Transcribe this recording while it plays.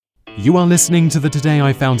You are listening to the Today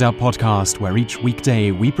I Found Out podcast, where each weekday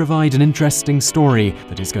we provide an interesting story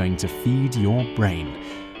that is going to feed your brain.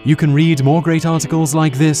 You can read more great articles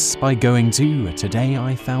like this by going to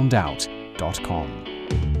todayifoundout.com.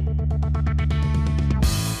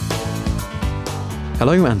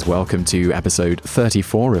 Hello and welcome to episode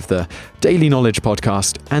 34 of the Daily Knowledge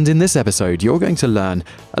Podcast, and in this episode you're going to learn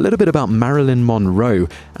a little bit about Marilyn Monroe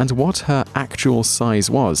and what her actual size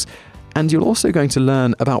was. And you're also going to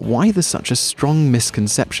learn about why there's such a strong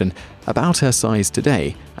misconception about her size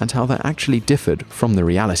today and how that actually differed from the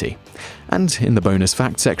reality. And in the bonus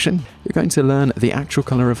fact section, you're going to learn the actual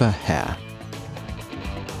colour of her hair.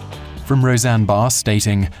 From Roseanne Barr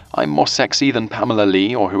stating, "I'm more sexy than Pamela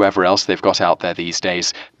Lee or whoever else they've got out there these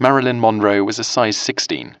days. Marilyn Monroe was a size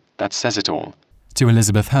 16. That says it all." To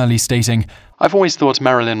Elizabeth Hurley stating, "I've always thought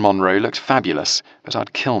Marilyn Monroe looked fabulous, but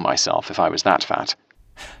I'd kill myself if I was that fat."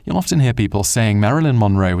 You'll often hear people saying Marilyn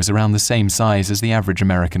Monroe was around the same size as the average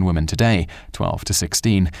American woman today, 12 to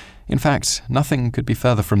 16. In fact, nothing could be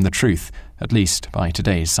further from the truth, at least by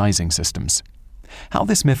today's sizing systems. How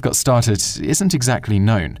this myth got started isn't exactly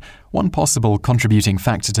known. One possible contributing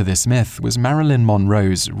factor to this myth was Marilyn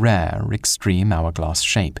Monroe's rare, extreme hourglass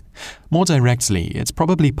shape. More directly, it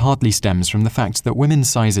probably partly stems from the fact that women's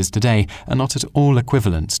sizes today are not at all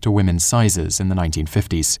equivalent to women's sizes in the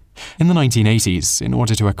 1950s. In the 1980s, in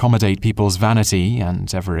order to accommodate people's vanity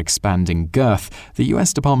and ever-expanding girth, the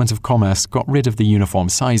US Department of Commerce got rid of the uniform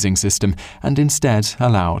sizing system and instead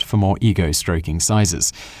allowed for more ego-stroking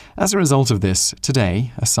sizes. As a result of this,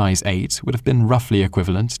 today, a size 8 would have been roughly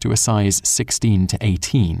equivalent to a size 16 to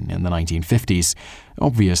 18 in the 1950s.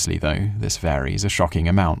 Obviously, though, this varies a shocking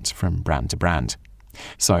amount from brand to brand.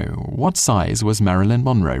 So, what size was Marilyn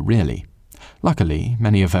Monroe really? Luckily,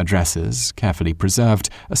 many of her dresses, carefully preserved,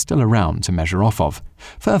 are still around to measure off of.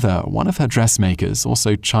 Further, one of her dressmakers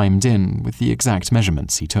also chimed in with the exact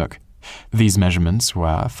measurements he took. These measurements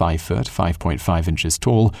were 5 foot 5.5 inches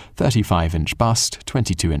tall, 35-inch bust,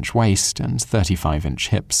 22-inch waist, and 35-inch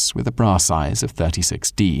hips with a bra size of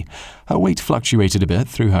 36D. Her weight fluctuated a bit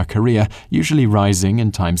through her career, usually rising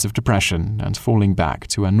in times of depression and falling back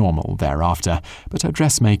to a normal thereafter, but her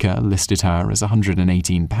dressmaker listed her as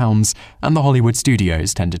 118 pounds, and the Hollywood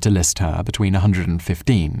studios tended to list her between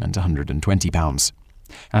 115 and 120 pounds.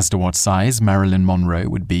 As to what size Marilyn Monroe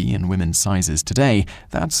would be in women's sizes today,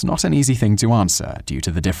 that's not an easy thing to answer due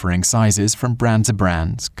to the differing sizes from brand to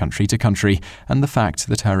brand, country to country, and the fact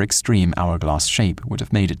that her extreme hourglass shape would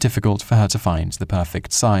have made it difficult for her to find the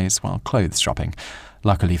perfect size while clothes shopping.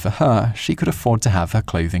 Luckily for her, she could afford to have her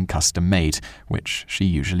clothing custom made, which she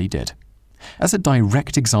usually did. As a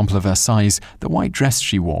direct example of her size, the white dress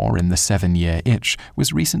she wore in The 7-Year Itch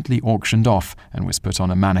was recently auctioned off and was put on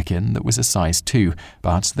a mannequin that was a size 2,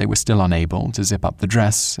 but they were still unable to zip up the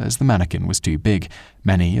dress as the mannequin was too big.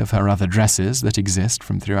 Many of her other dresses that exist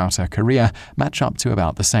from throughout her career match up to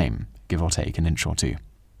about the same, give or take an inch or two.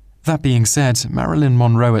 That being said, Marilyn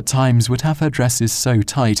Monroe at times would have her dresses so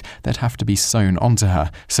tight they'd have to be sewn onto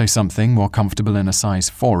her, so something more comfortable in a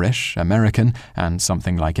size 4-ish American and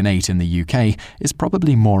something like an 8 in the UK is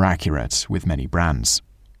probably more accurate with many brands.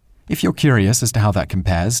 If you're curious as to how that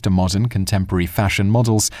compares to modern contemporary fashion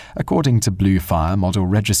models, according to Blue Fire Model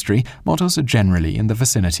Registry, models are generally in the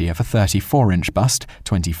vicinity of a 34-inch bust,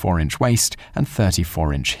 24-inch waist, and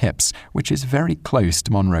 34-inch hips, which is very close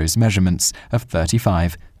to Monroe's measurements of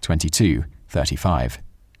 35, 22, 35.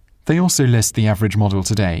 They also list the average model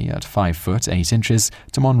today at 5 foot 8 inches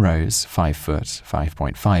to Monroe's 5 foot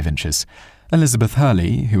 5.5 inches. Elizabeth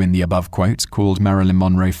Hurley, who in the above quote called Marilyn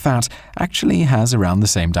Monroe fat, actually has around the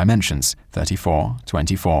same dimensions, 34,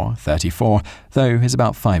 24, 34, though is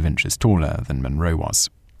about 5 inches taller than Monroe was.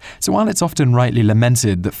 So while it's often rightly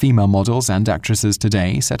lamented that female models and actresses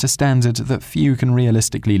today set a standard that few can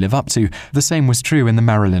realistically live up to, the same was true in the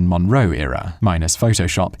Marilyn Monroe era, minus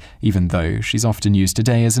Photoshop, even though she's often used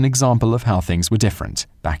today as an example of how things were different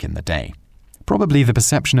back in the day. Probably the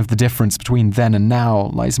perception of the difference between then and now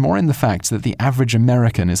lies more in the fact that the average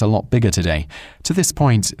American is a lot bigger today. To this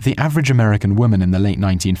point, the average American woman in the late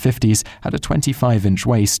 1950s had a 25-inch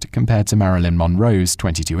waist compared to Marilyn Monroe's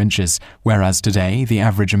 22 inches, whereas today the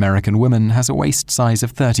average American woman has a waist size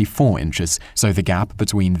of 34 inches, so the gap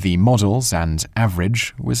between the models and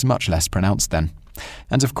average was much less pronounced then.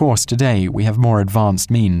 And of course, today we have more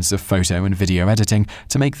advanced means of photo and video editing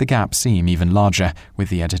to make the gap seem even larger, with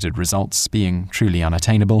the edited results being truly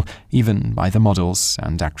unattainable, even by the models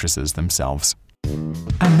and actresses themselves.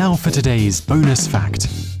 And now for today's bonus fact.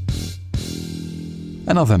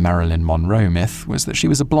 Another Marilyn Monroe myth was that she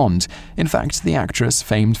was a blonde. In fact, the actress,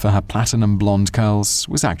 famed for her platinum blonde curls,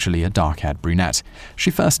 was actually a dark-haired brunette.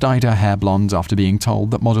 She first dyed her hair blonde after being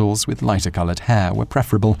told that models with lighter-colored hair were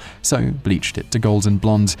preferable, so bleached it to golden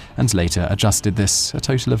blonde, and later adjusted this a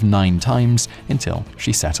total of 9 times until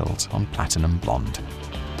she settled on platinum blonde.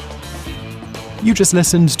 You just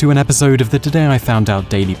listened to an episode of the Today I Found Out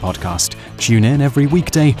Daily podcast. Tune in every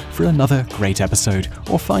weekday for another great episode,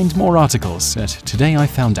 or find more articles at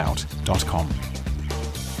todayifoundout.com.